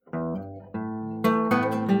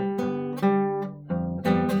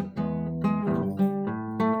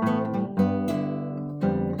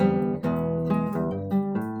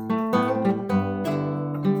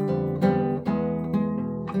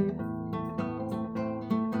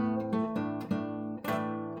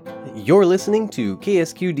You're listening to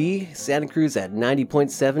KSQD Santa Cruz at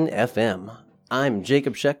 90.7 FM. I'm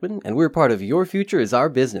Jacob Scheckman, and we're part of Your Future is Our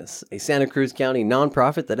Business, a Santa Cruz County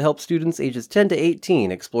nonprofit that helps students ages 10 to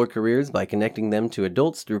 18 explore careers by connecting them to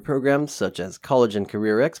adults through programs such as college and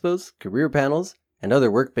career expos, career panels, and other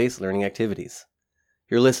work-based learning activities.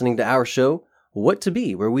 You're listening to our show, What to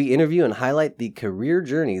Be, where we interview and highlight the career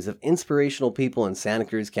journeys of inspirational people in Santa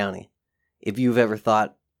Cruz County. If you've ever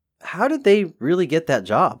thought, how did they really get that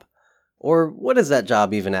job? Or what is that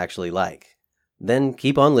job even actually like? Then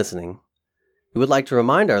keep on listening. We would like to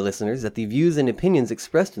remind our listeners that the views and opinions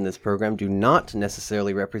expressed in this program do not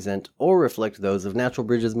necessarily represent or reflect those of Natural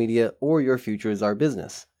Bridges Media or Your Future is Our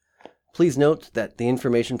Business. Please note that the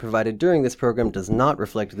information provided during this program does not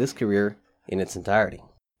reflect this career in its entirety.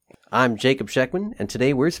 I'm Jacob Scheckman, and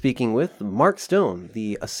today we're speaking with Mark Stone,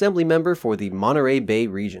 the Assemblymember for the Monterey Bay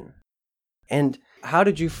region. And how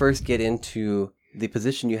did you first get into the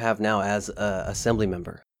position you have now as an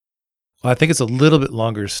Assemblymember? Well, I think it's a little bit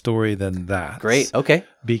longer story than that. Great. Okay.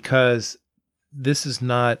 Because this is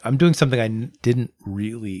not, I'm doing something I didn't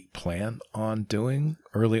really plan on doing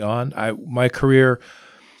early on. My career,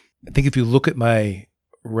 I think if you look at my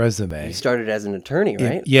resume. You started as an attorney,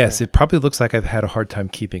 right? Yes. It probably looks like I've had a hard time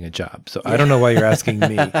keeping a job. So I don't know why you're asking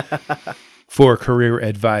me for career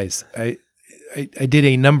advice. I did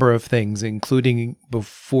a number of things, including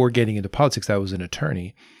before getting into politics, I was an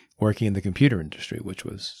attorney working in the computer industry, which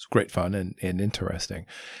was great fun and interesting.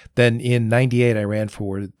 Then in 98, I ran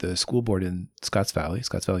for the school board in Scotts Valley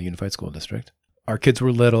Unified School District. Our kids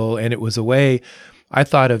were little, and it was a way I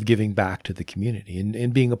thought of giving back to the community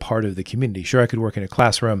and being a part of the community. Sure, I could work in a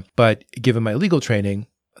classroom, but given my legal training,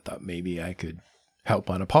 I thought maybe I could help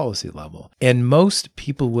on a policy level. And most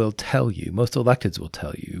people will tell you, most electeds will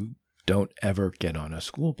tell you, don't ever get on a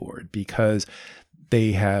school board because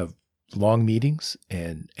they have long meetings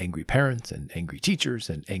and angry parents and angry teachers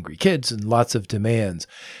and angry kids and lots of demands.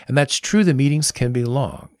 And that's true. The meetings can be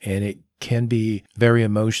long and it can be very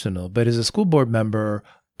emotional. But as a school board member,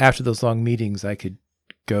 after those long meetings, I could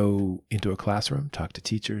go into a classroom, talk to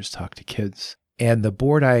teachers, talk to kids. And the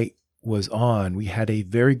board I was on, we had a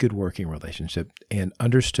very good working relationship and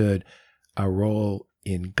understood our role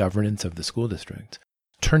in governance of the school district.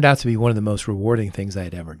 Turned out to be one of the most rewarding things I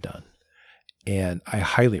had ever done. And I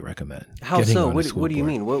highly recommend How so? What do you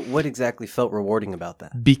mean? What exactly felt rewarding about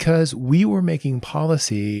that? Because we were making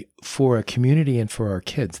policy for a community and for our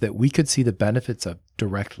kids that we could see the benefits of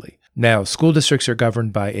directly. Now, school districts are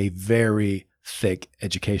governed by a very thick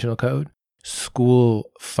educational code.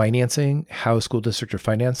 School financing, how school districts are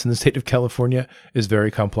financed in the state of California is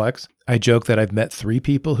very complex. I joke that I've met 3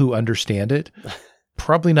 people who understand it.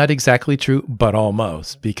 Probably not exactly true, but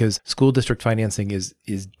almost, because school district financing is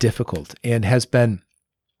difficult and has been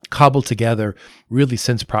cobbled together really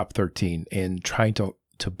since Prop 13 and trying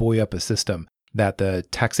to buoy up a system that the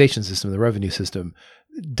taxation system, the revenue system,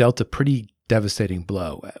 dealt a pretty devastating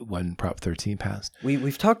blow when Prop 13 passed.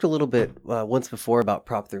 We've talked a little bit once before about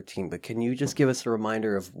Prop 13, but can you just give us a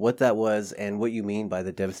reminder of what that was and what you mean by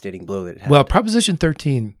the devastating blow that it had? Well, Proposition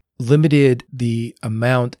 13 limited the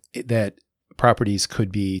amount that properties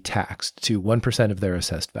could be taxed to 1% of their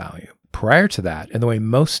assessed value. Prior to that, and the way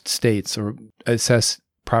most states assess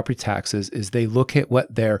property taxes is they look at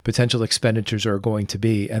what their potential expenditures are going to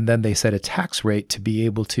be, and then they set a tax rate to be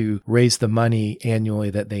able to raise the money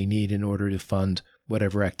annually that they need in order to fund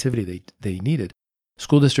whatever activity they needed.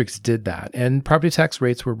 School districts did that, and property tax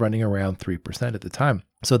rates were running around 3% at the time.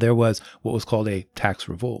 So there was what was called a tax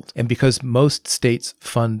revolt. And because most states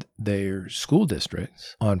fund their school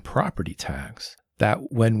districts on property tax,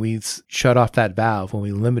 that when we shut off that valve, when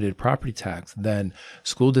we limited property tax, then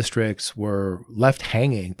school districts were left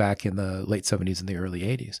hanging back in the late 70s and the early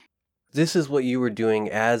 80s. This is what you were doing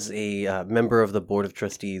as a member of the Board of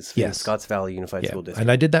Trustees for the Scotts Valley Unified School District.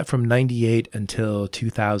 And I did that from 98 until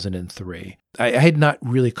 2003. I had not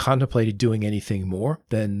really contemplated doing anything more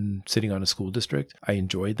than sitting on a school district. I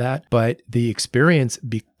enjoyed that. But the experience,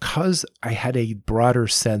 because I had learned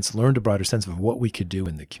a broader sense of what we could do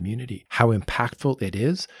in the community, how impactful it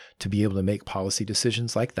is to be able to make policy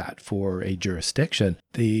decisions like that for a jurisdiction.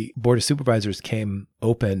 The Board of Supervisors came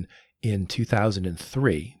open in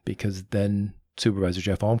 2003, because then Supervisor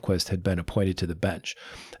Jeff Almquist had been appointed to the bench.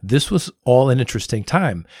 This was all an interesting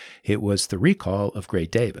time. It was the recall of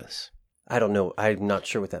Great Davis. I don't know. I'm not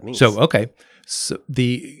sure what that means. So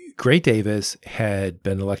the Great Davis had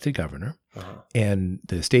been elected governor, and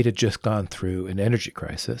the state had just gone through an energy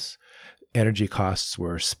crisis. Energy costs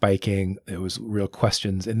were spiking. There was real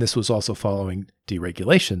questions. And this was also following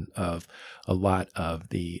deregulation of a lot of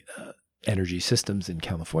the energy systems in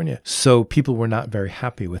California. So people were not very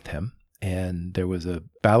happy with him. And there was a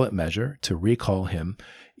ballot measure to recall him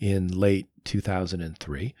in late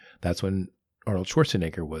 2003. That's when Arnold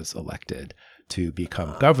Schwarzenegger was elected to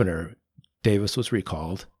become governor. Davis was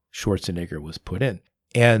recalled. Schwarzenegger was put in.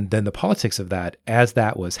 And then the politics of that, as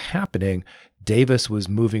that was happening, Davis was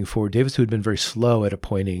moving forward. Davis, who had been very slow at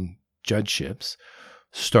appointing judgeships,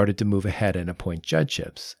 started to move ahead and appoint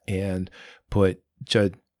judgeships and put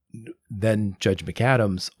then Judge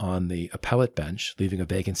McAdams on the appellate bench, leaving a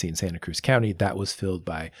vacancy in Santa Cruz County. That was filled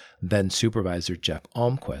by then Supervisor Jeff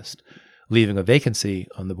Almquist, leaving a vacancy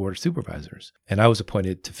on the Board of Supervisors. And I was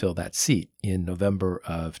appointed to fill that seat in November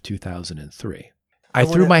of 2003. I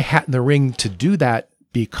threw my hat in the ring to do that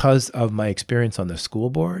because of my experience on the school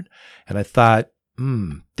board. And I thought,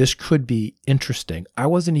 this could be interesting. I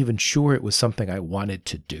wasn't even sure it was something I wanted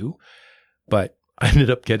to do, but I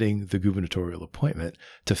ended up getting the gubernatorial appointment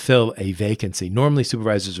to fill a vacancy. Normally,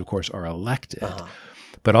 supervisors, of course, are elected,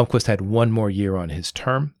 but Almquist had one more year on his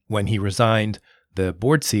term. When he resigned the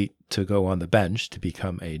board seat to go on the bench to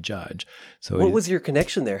become a judge. So what was your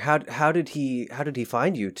connection there? How did he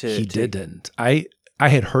find you? He didn't. I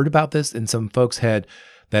had heard about this, and some folks that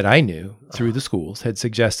I knew through the schools had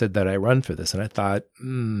suggested that I run for this, and I thought,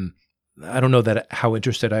 I don't know how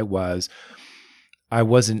interested I was. I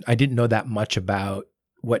didn't know that much about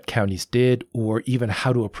what counties did or even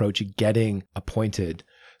how to approach getting appointed.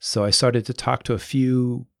 So I started to talk to a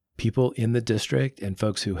few people in the district and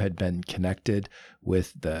folks who had been connected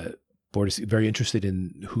with the board, very interested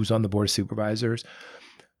in who's on the Board of Supervisors.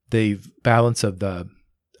 The balance of the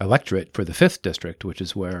electorate for the 5th district, which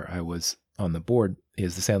is where I was on the board,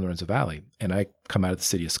 is the San Lorenzo Valley. And I come out of the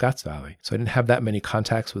city of Scotts Valley. So I didn't have that many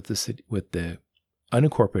contacts with the city, with the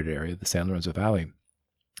unincorporated area, the San Lorenzo Valley.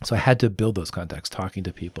 So I had to build those contacts, talking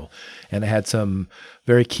to people. And I had some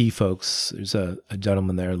very key folks. There's a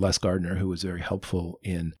gentleman there, Les Gardner, who was very helpful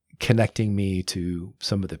in connecting me to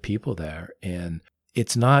some of the people there. And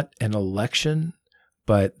it's not an election,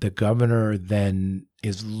 but the governor then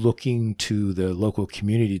is looking to the local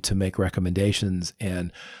community to make recommendations.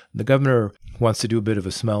 And the governor wants to do a bit of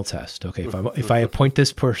a smell test. Okay, if I appoint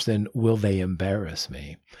this person, will they embarrass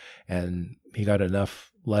me? And he got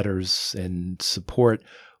enough letters and support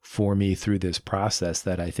for me through this process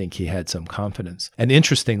that I think he had some confidence. And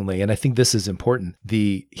interestingly, and I think this is important,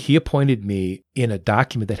 he appointed me in a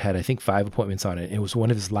document that had, I think, 5 appointments on it. It was one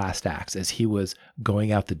of his last acts as he was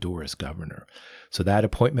going out the door as governor. So that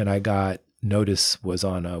appointment I got notice was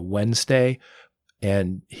on a Wednesday,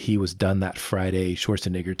 and he was done that Friday.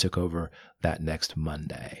 Schwarzenegger took over that next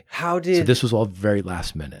Monday. So this was all very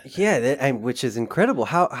last minute. Yeah, which is incredible.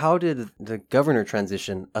 How did the governor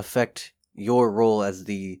transition affect your role as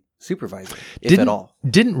the supervisor, if at all?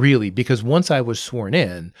 Didn't really, because once I was sworn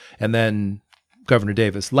in and then Governor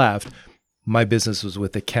Davis left, my business was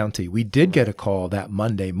with the county. We did get a call that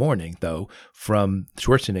Monday morning, though, from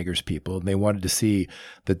Schwarzenegger's people. And they wanted to see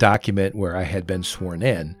the document where I had been sworn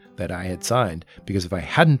in that I had signed, because if I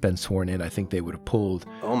hadn't been sworn in, I think they would have pulled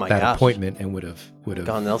appointment and would have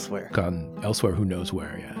gone elsewhere. Who knows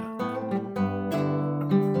where, yeah.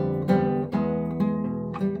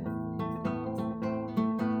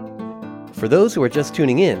 For those who are just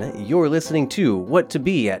tuning in, you're listening to What to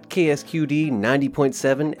Be at KSQD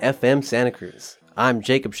 90.7 FM Santa Cruz. I'm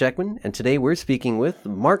Jacob Sheckman, and today we're speaking with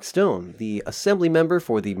Mark Stone, the Assembly member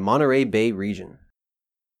for the Monterey Bay region.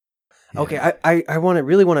 Yeah. Okay, I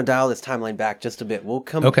really want to dial this timeline back just a bit. We'll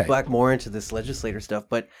come back more into this legislator stuff,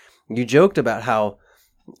 but you joked about how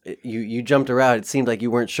you jumped around. It seemed like you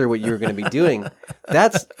weren't sure what you were going to be doing.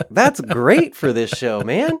 That's great for this show,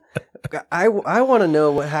 man. I want to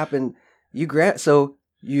know what happened. You graduated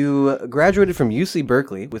from UC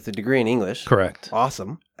Berkeley with a degree in English. Correct.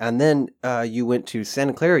 Awesome. And then you went to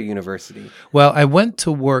Santa Clara University. Well, I went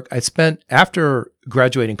to work. After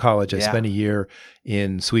graduating college, I spent a year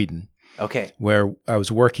in Sweden. Okay. Where I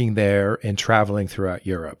was working there and traveling throughout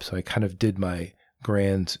Europe. So I kind of did my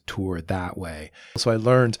grand tour that way. So I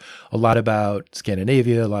learned a lot about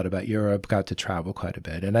Scandinavia, a lot about Europe, got to travel quite a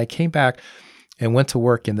bit. And I came back and went to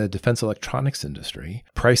work in the defense electronics industry,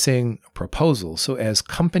 pricing proposals. So as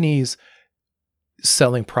companies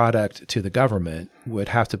selling product to the government would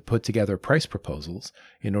have to put together price proposals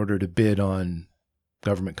in order to bid on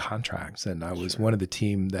government contracts. And I was one of the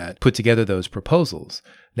team that put together those proposals.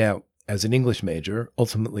 Now, as an English major,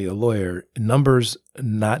 ultimately a lawyer, numbers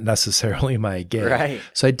not necessarily my gig. Right.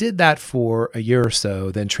 So I did that for a year or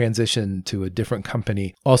so, then transitioned to a different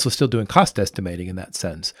company, also still doing cost estimating in that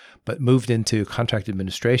sense, but moved into contract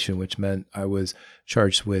administration, which meant I was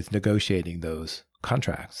charged with negotiating those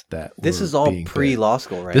contracts that This were is all being pre-law bid.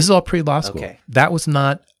 school, right? This is all pre-law school. Okay. That was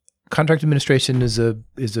not contract administration is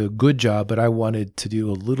a good job, but I wanted to do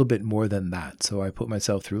a little bit more than that. So I put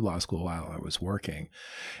myself through law school while I was working.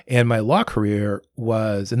 And my law career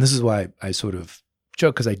was, and this is why I sort of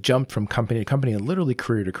joke, because I jumped from company to company and literally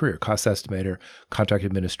career to career, cost estimator, contract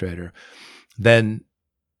administrator, then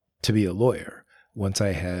to be a lawyer once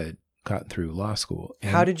I had gotten through law school. And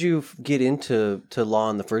how did you get into law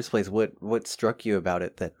in the first place? What struck you about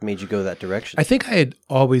it that made you go that direction? I think I had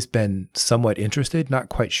always been somewhat interested, not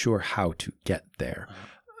quite sure how to get there.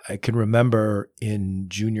 I can remember in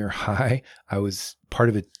junior high, I was part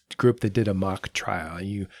of a group that did a mock trial.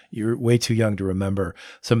 You're way too young to remember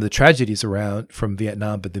some of the tragedies around from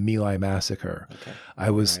Vietnam, but the My Lai massacre. Okay.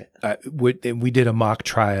 And we did a mock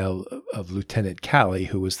trial of Lieutenant Calley,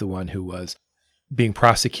 who was the one who was being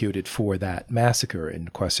prosecuted for that massacre,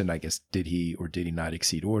 and questioned, I guess, did he or did he not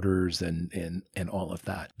exceed orders and all of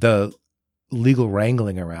that. The legal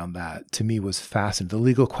wrangling around that to me was fascinating. The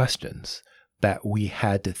legal questions that we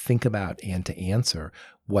had to think about and to answer: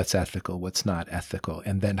 what's ethical, what's not ethical,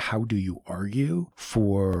 and then how do you argue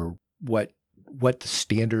for what the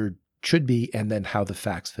standard should be, and then how the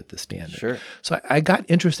facts fit the standard. Sure. So I got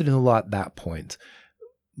interested in the law at that point.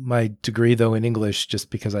 My degree, though, in English, just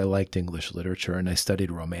because I liked English literature, and I studied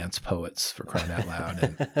romance poets, for crying out loud,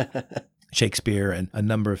 and Shakespeare and a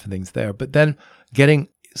number of things there. But then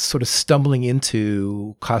stumbling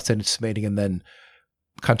into cost estimating and then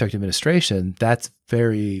contract administration, that's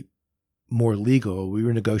very more legal. We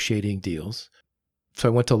were negotiating deals. So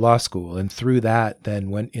I went to law school, and through that then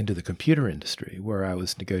went into the computer industry, where I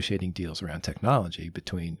was negotiating deals around technology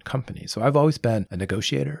between companies. So I've always been a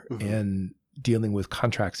negotiator and dealing with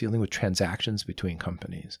contracts, dealing with transactions between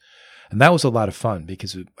companies. And that was a lot of fun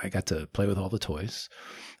because I got to play with all the toys.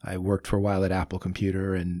 I worked for a while at Apple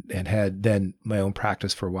Computer and had then my own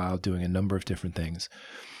practice for a while, doing a number of different things,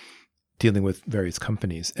 dealing with various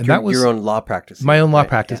companies. And that was your own law practice. My own law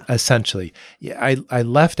practice, essentially. Yeah, I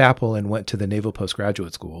left Apple and went to the Naval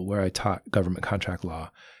Postgraduate School, where I taught government contract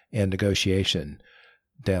law and negotiation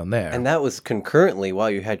down there. And that was concurrently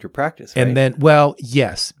while you had your practice, right? And then, well,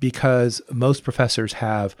 yes, because most professors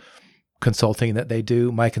have consulting that they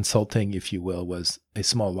do. My consulting, if you will, was a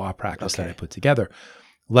small law practice that I put together.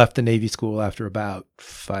 Left the Navy school after about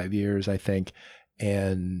 5 years, I think,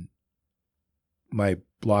 and my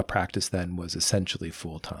law practice then was essentially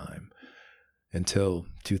full-time until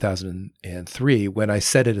 2003, when I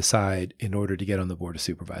set it aside in order to get on the Board of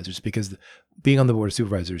Supervisors, because being on the Board of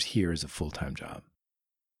Supervisors here is a full-time job.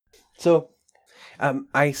 So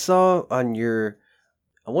I saw on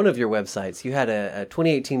one of your websites, you had a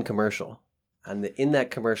 2018 commercial. And in that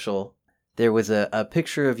commercial, there was a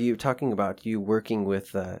picture of you talking about you working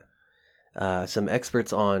with some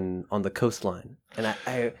experts on the coastline.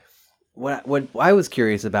 And what I was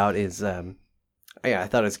curious about is, I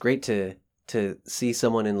thought it's great to see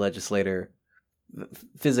someone in legislator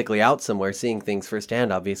physically out somewhere, seeing things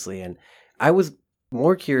firsthand, obviously. And I was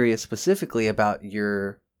more curious specifically about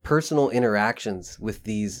your personal interactions with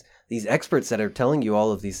these experts that are telling you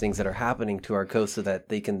all of these things that are happening to our coast, so that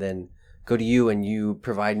they can then go to you and you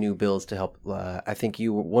provide new bills to help. I think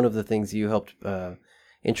one of the things you helped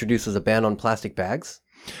introduce was a ban on plastic bags.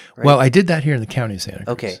 Right? Well, I did that here in the county of Santa Cruz.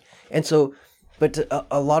 Okay. And so, but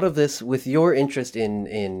a lot of this with your interest in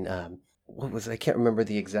I can't remember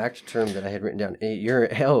the exact term that I had written down. You're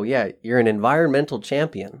an environmental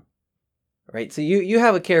champion. Right. So you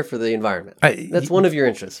have a care for the environment. That's one of your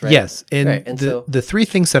interests, right? Yes. And, right. And the three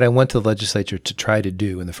things that I went to the legislature to try to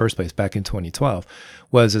do in the first place back in 2012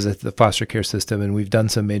 was the foster care system, and we've done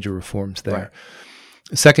some major reforms there.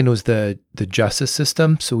 Right. Second was the justice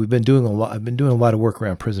system. So I've been doing a lot of work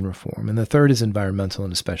around prison reform. And the third is environmental,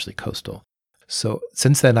 and especially coastal. So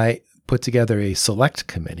since then, I put together a select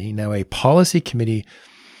committee. Now, a policy committee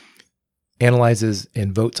analyzes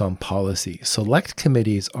and votes on policy. Select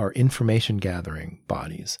committees are information gathering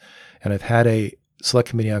bodies. And I've had a select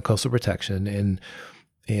committee on coastal protection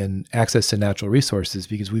and access to natural resources,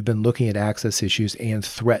 because we've been looking at access issues and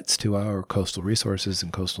threats to our coastal resources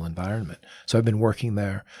and coastal environment. So I've been working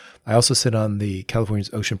there. I also sit on the California's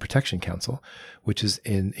Ocean Protection Council, which is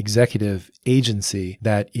an executive agency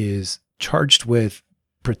that is charged with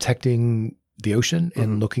protecting the ocean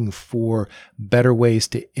and looking for better ways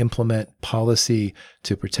to implement policy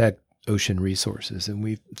to protect ocean resources. And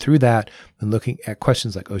we've, through that, been looking at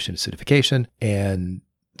questions like ocean acidification and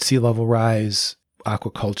sea level rise,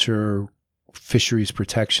 aquaculture, fisheries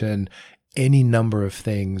protection, any number of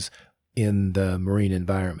things in the marine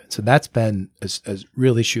environment. So that's been a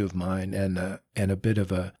real issue of mine, and a bit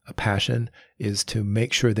of a passion, is to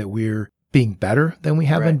make sure that we're being better than we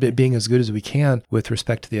have been, Right. but being as good as we can with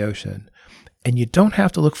respect to the ocean. And you don't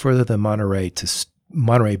have to look further than Monterey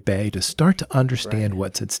Bay to start to understand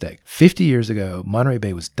what's at stake. 50 years ago, Monterey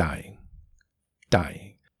Bay was dying.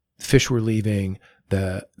 Fish were leaving.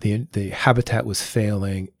 The habitat was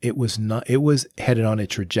failing. It was headed on a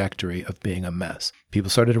trajectory of being a mess. People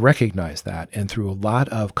started to recognize that, and through a lot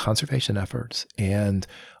of conservation efforts and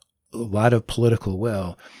a lot of political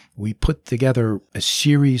will, we put together a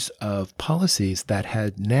series of policies that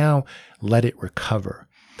had now let it recover.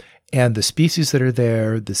 And the species that are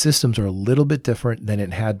there, the systems are a little bit different than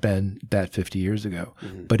it had been that 50 years ago,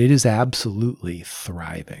 but it is absolutely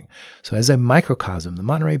thriving. So as a microcosm, the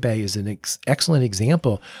Monterey Bay is an excellent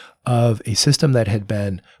example of a system that had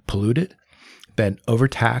been polluted, been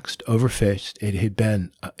overtaxed, overfished.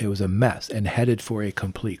 It was a mess and headed for a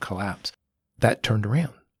complete collapse. That turned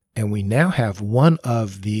around. And we now have one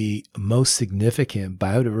of the most significant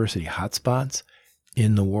biodiversity hotspots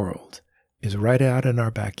in the world is right out in our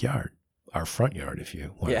backyard, our front yard, if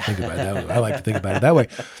you want to think about it that way. I like to think about it that way.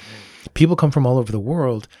 People come from all over the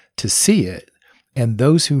world to see it. And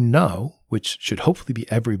those who know, which should hopefully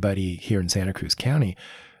be everybody here in Santa Cruz County,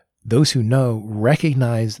 those who know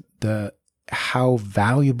recognize how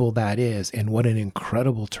valuable that is and what an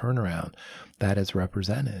incredible turnaround that has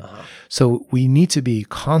represented. So we need to be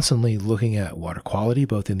constantly looking at water quality,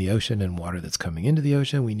 both in the ocean and water that's coming into the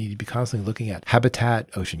ocean. We need to be constantly looking at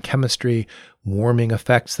habitat, ocean chemistry, warming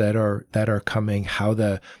effects that are coming, how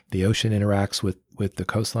the ocean interacts with the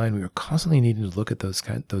coastline. We are constantly needing to look at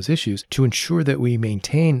those issues to ensure that we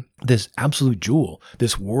maintain this absolute jewel,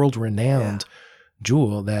 this world-renowned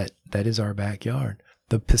jewel that is our backyard.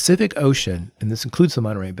 The Pacific Ocean, and this includes the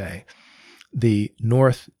Monterey Bay, the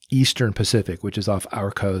northeastern Pacific, which is off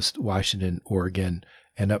our coast, Washington, Oregon,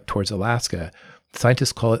 and up towards Alaska,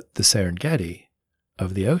 scientists call it the Serengeti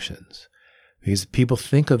of the oceans. Because people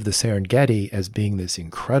think of the Serengeti as being this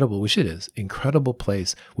incredible, which it is, incredible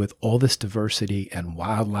place with all this diversity and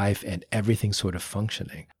wildlife and everything sort of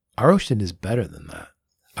functioning. Our ocean is better than that.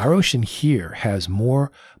 Our ocean here has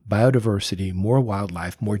more biodiversity, more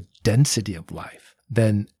wildlife, more density of life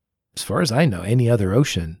than, as far as I know, any other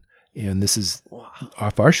ocean, and this is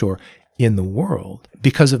off our shore, in the world,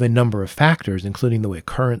 because of a number of factors, including the way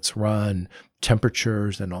currents run,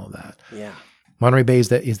 temperatures, and all that. Yeah. Monterey Bay is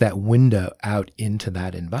that window out into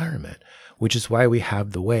that environment, which is why we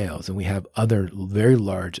have the whales, and we have other very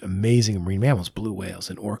large, amazing marine mammals, blue whales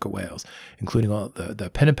and orca whales, including all the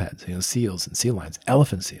pinnipeds, seals and sea lions,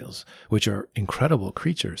 elephant seals, which are incredible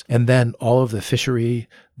creatures. And then all of the fishery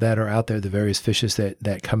that are out there, the various fishes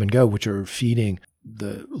that come and go, which are feeding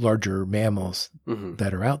the larger mammals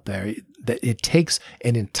that are out there, that it takes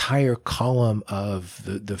an entire column of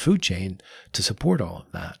the food chain to support all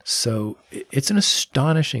of that. So it's an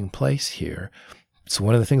astonishing place here. So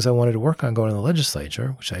one of the things I wanted to work on going to the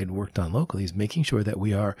legislature, which I had worked on locally, is making sure that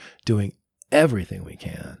we are doing everything we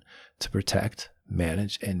can to protect,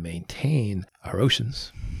 manage, and maintain our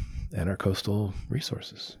oceans and our coastal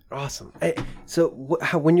resources. Awesome. So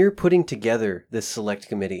when you're putting together this select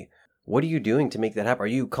committee, what are you doing to make that happen? Are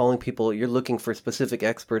you calling people, you're looking for specific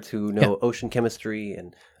experts who know ocean chemistry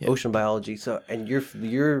and ocean biology, and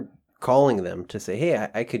you're calling them to say, hey,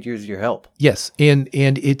 I could use your help. Yes, and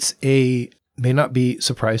it's may not be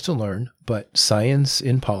surprised to learn, but science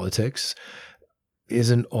in politics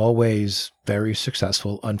isn't always very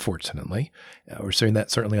successful, unfortunately. We're seeing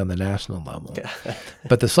that certainly on the national level.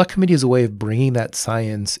 But the select committee is a way of bringing that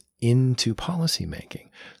science into policymaking.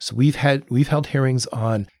 So we've held hearings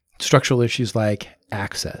on structural issues like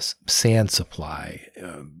access, sand supply,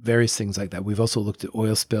 various things like that. We've also looked at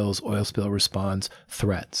oil spills, oil spill response,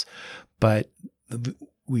 threats. But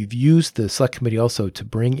we've used the select committee also to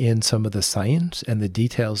bring in some of the science and the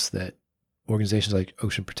details that organizations like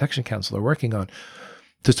Ocean Protection Council are working on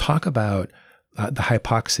to talk about the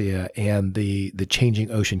hypoxia and the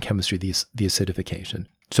changing ocean chemistry, the acidification.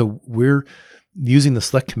 So we're using the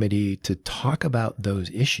select committee to talk about those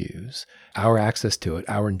issues, our access to it,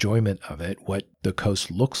 our enjoyment of it, what the coast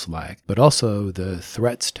looks like, but also the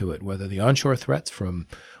threats to it, whether the onshore threats from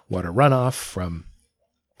water runoff, from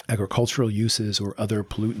agricultural uses or other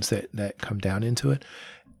pollutants that come down into it,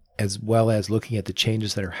 as well as looking at the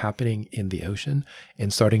changes that are happening in the ocean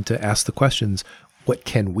and starting to ask the questions, what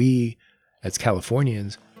can we as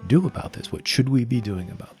Californians do about this? What should we be doing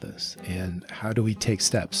about this? And how do we take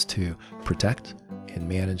steps to protect and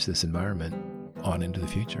manage this environment on into the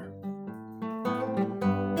future?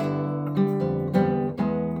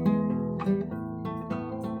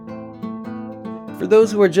 For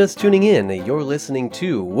those who are just tuning in, you're listening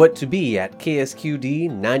to What to Be at KSQD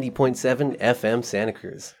 90.7 FM Santa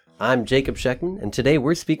Cruz. I'm Jacob Scheckman, and today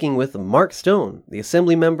we're speaking with Mark Stone, the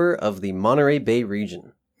Assemblymember of the Monterey Bay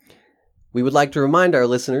region. We would like to remind our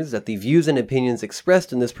listeners that the views and opinions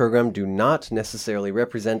expressed in this program do not necessarily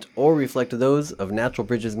represent or reflect those of Natural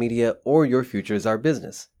Bridges Media or Your Future is Our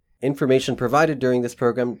Business. Information provided during this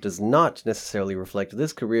program does not necessarily reflect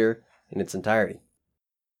this career in its entirety.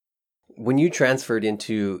 When you transferred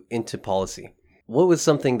into policy, what was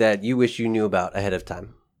something that you wish you knew about ahead of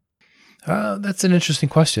time? That's an interesting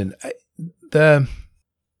question.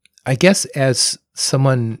 I guess as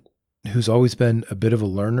someone who's always been a bit of a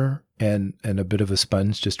learner and a bit of a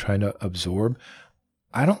sponge just trying to absorb,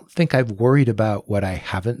 I don't think I've worried about what I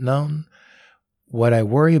haven't known. What I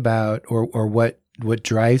worry about or what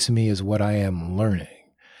drives me is what I am learning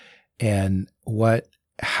and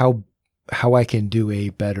how I can do a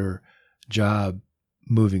better job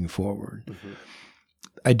moving forward. Mm-hmm.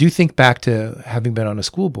 I do think back to having been on a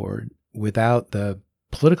school board without the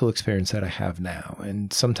political experience that I have now.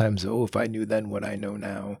 And sometimes, if I knew then what I know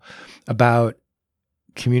now about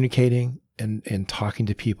communicating and talking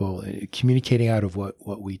to people, communicating out of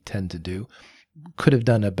what we tend to do, could have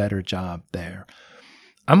done a better job there.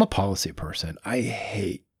 I'm a policy person. I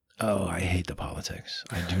hate the politics.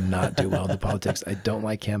 I do not do well in the politics. I don't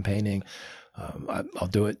like campaigning. I'll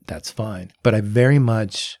do it. That's fine. But I very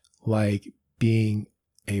much like being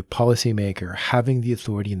a policymaker, having the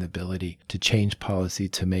authority and the ability to change policy,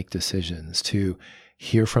 to make decisions, to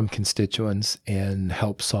hear from constituents and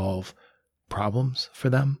help solve problems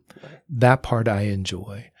for them. That part I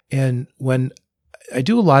enjoy. And when I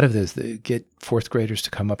do a lot of this, they get fourth graders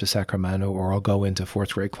to come up to Sacramento, or I'll go into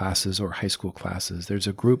fourth grade classes or high school classes. There's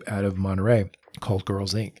a group out of Monterey called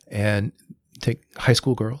Girls Inc. and take high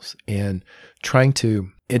school girls and trying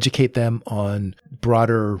to educate them on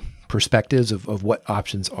broader perspectives of what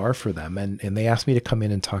options are for them. And they asked me to come in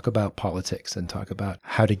and talk about politics and talk about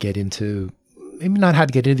how to get into, maybe not how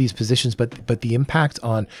to get into these positions, but the impact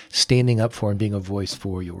on standing up for and being a voice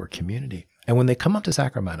for your community. And when they come up to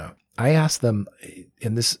Sacramento, I ask them,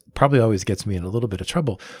 and this probably always gets me in a little bit of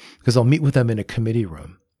trouble, because I'll meet with them in a committee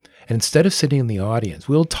room. And instead of sitting in the audience,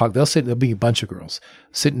 we'll talk, there'll be a bunch of girls,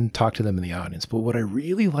 sit and talk to them in the audience. But what I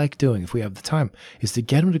really like doing, if we have the time, is to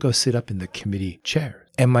get them to go sit up in the committee chair.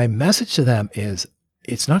 And my message to them is,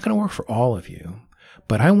 it's not going to work for all of you,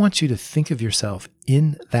 but I want you to think of yourself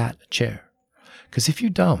in that chair. Because if you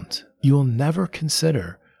don't, you will never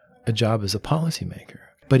consider a job as a policymaker.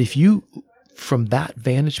 But if you, from that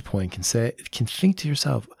vantage point, can think to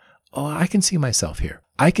yourself, I can see myself here.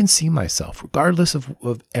 I can see myself, regardless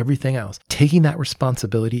of everything else, taking that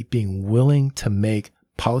responsibility, being willing to make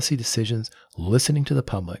policy decisions, listening to the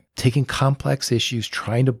public, taking complex issues,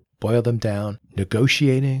 trying to boil them down,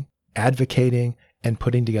 negotiating, advocating, and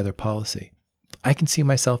putting together policy. I can see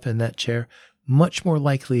myself in that chair, much more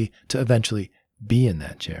likely to eventually be in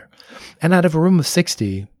that chair. And out of a room of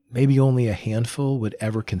 60, maybe only a handful would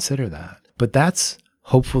ever consider that. But that's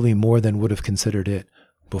hopefully more than would have considered it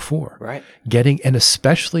before. Right. And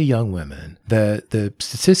especially young women, the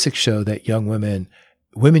statistics show that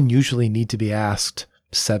women usually need to be asked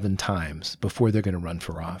 7 times before they're going to run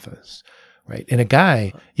for office. Right. And a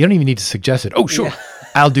guy, you don't even need to suggest it. Oh, sure, yeah.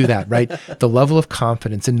 I'll do that. Right. The level of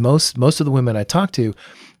confidence. And most of the women I talk to,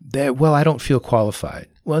 I don't feel qualified.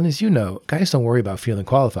 Well, and as you know, guys don't worry about feeling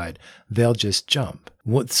qualified. They'll just jump.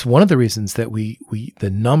 It's one of the reasons that the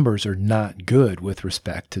numbers are not good with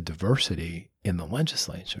respect to diversity in the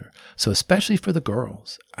legislature. So especially for the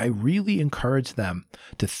girls, I really encourage them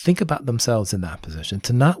to think about themselves in that position,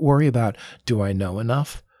 to not worry about, do I know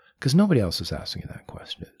enough? Because nobody else is asking you that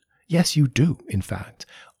question. Yes, you do, in fact.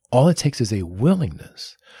 All it takes is a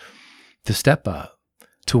willingness to step up,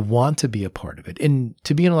 to want to be a part of it. And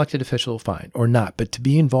to be an elected official, fine, or not, but to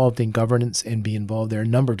be involved in governance and be involved, there are a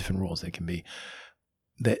number of different roles that can be,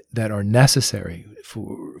 that are necessary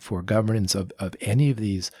for governance of any of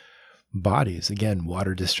these bodies. Again,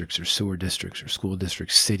 water districts or sewer districts or school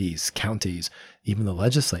districts, cities, counties, even the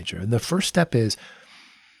legislature. And the first step is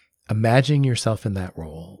imagining yourself in that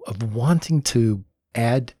role of wanting to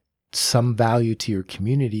add some value to your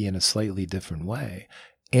community in a slightly different way,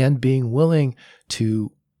 and being willing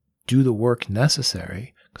to do the work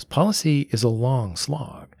necessary, because policy is a long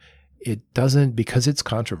slog. It doesn't, because it's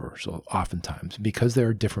controversial oftentimes, because there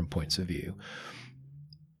are different points of view.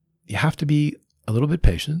 You have to be a little bit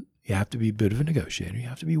patient. You have to be a bit of a negotiator. You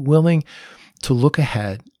have to be willing to look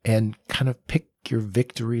ahead and kind of pick your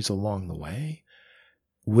victories along the way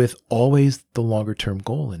with always the longer term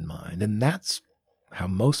goal in mind. And that's how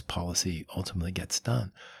most policy ultimately gets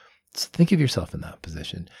done. So think of yourself in that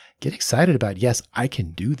position. Get excited about, yes, I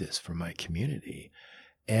can do this for my community.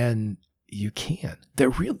 And you can.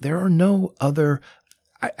 There are no other.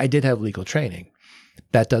 I did have legal training.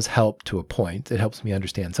 That does help to a point. It helps me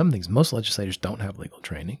understand some things. Most legislators don't have legal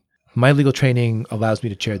training. My legal training allows me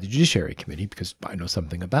to chair the Judiciary Committee because I know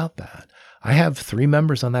something about that. I have 3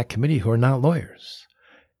 members on that committee who are not lawyers.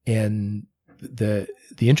 And the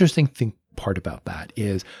interesting part about that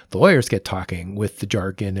is the lawyers get talking with the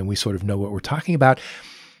jargon and we sort of know what we're talking about,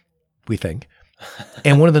 we think.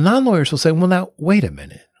 And one of the non-lawyers will say, well, now, wait a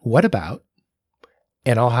minute. What about?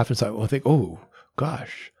 And I'll have to say, well, think, oh,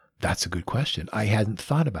 gosh, that's a good question. I hadn't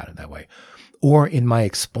thought about it that way. Or in my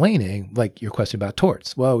explaining, like your question about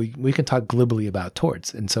torts. Well, we can talk glibly about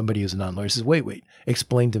torts. And somebody who's a non-lawyer says, wait,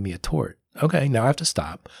 explain to me a tort. Okay, now I have to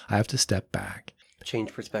stop. I have to step back.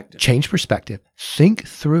 Change perspective. Think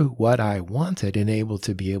through what I wanted and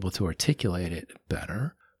be able to articulate it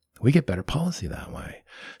better. We get better policy that way.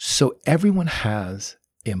 So everyone has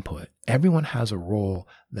input. Everyone has a role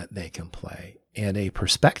that they can play and a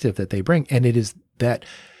perspective that they bring. And it is that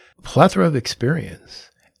plethora of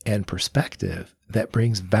experience and perspective that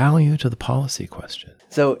brings value to the policy question.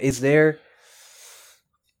 So is there,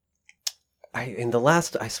 in the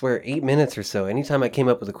last, I swear, 8 minutes or so, anytime I came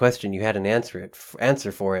up with a question, you had an answer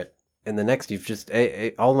for it. And the next, you've just,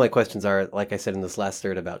 all my questions are, like I said in this last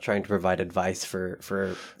third, about trying to provide advice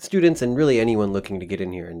for students and really anyone looking to get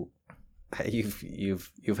in here. And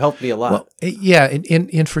you've helped me a lot. Well, yeah.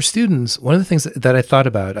 And for students, one of the things that I thought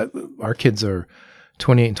about, our kids are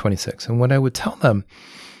 28 and 26. And what I would tell them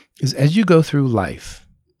is as you go through life,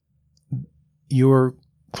 you're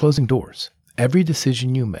closing doors. Every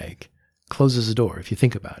decision you make closes a door, if you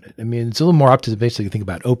think about it. I mean, it's a little more optimistic to think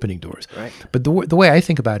about opening doors. Right. But the way I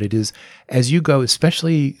think about it is as you go,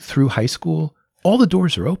 especially through high school, all the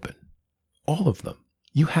doors are open. All of them.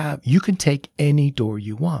 You can take any door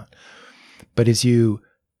you want. But as you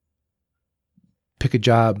pick a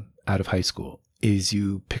job out of high school, as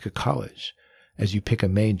you pick a college, as you pick a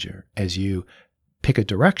major, as you pick a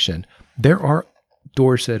direction, there are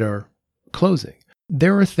doors that are closing.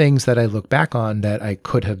 There are things that I look back on that I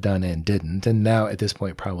could have done and didn't, and now at this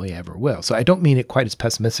point probably ever will. So I don't mean it quite as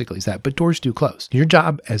pessimistically as that, but doors do close. Your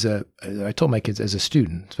job I told my kids as a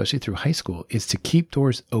student, especially through high school, is to keep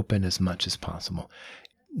doors open as much as possible.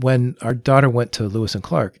 When our daughter went to Lewis and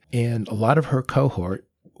Clark, and a lot of her cohort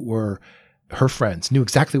were her friends, knew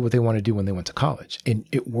exactly what they wanted to do when they went to college, and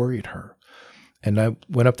it worried her. And I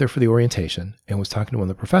went up there for the orientation and was talking to one of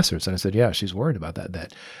the professors. And I said, yeah, she's worried about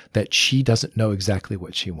that she doesn't know exactly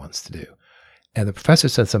what she wants to do. And the professor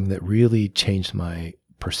said something that really changed my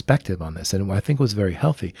perspective on this. And I think was very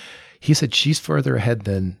healthy. He said, she's further ahead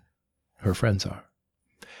than her friends are.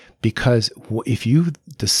 Because if you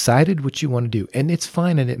decided what you want to do, and it's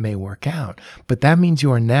fine and it may work out, but that means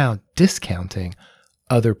you are now discounting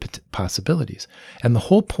other possibilities. And the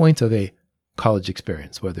whole point of a college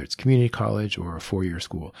experience, whether it's community college or a 4-year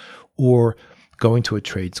school, or going to a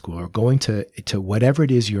trade school, or going to whatever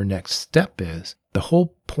it is your next step is, the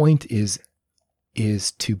whole point is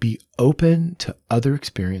to be open to other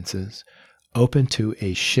experiences, open to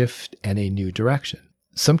a shift and a new direction.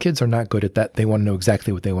 Some kids are not good at that. They want to know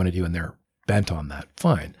exactly what they want to do and they're bent on that.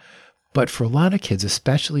 Fine. But for a lot of kids,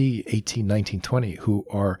 especially 18, 19, 20, who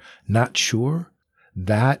are not sure,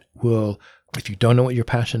 that will, if you don't know what your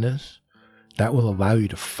passion is, that will allow you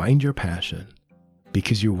to find your passion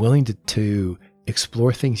because you're willing to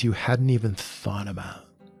explore things you hadn't even thought about.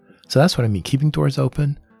 So that's what I mean. Keeping doors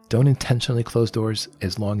open. Don't intentionally close doors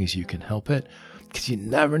as long as you can help it because you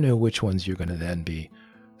never know which ones you're going to then be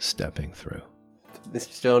stepping through.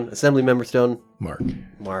 Mr. Stone, Assemblymember Stone.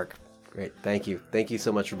 Mark. Great. Thank you. Thank you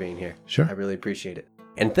so much for being here. Sure. I really appreciate it.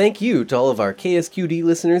 And thank you to all of our KSQD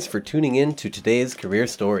listeners for tuning in to today's career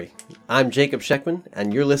story. I'm Jacob Scheckman,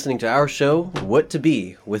 and you're listening to our show, What to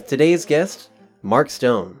Be, with today's guest, Mark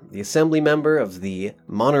Stone, the Assembly Member of the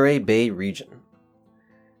Monterey Bay region.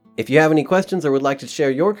 If you have any questions or would like to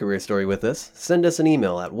share your career story with us, send us an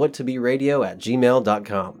email at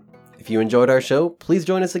whattoberadio@gmail.com. If you enjoyed our show, please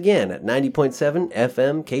join us again at 90.7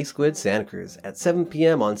 FM K-Squid Santa Cruz at 7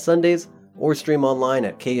 p.m. on Sundays or stream online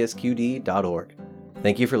at ksqd.org.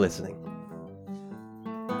 Thank you for listening.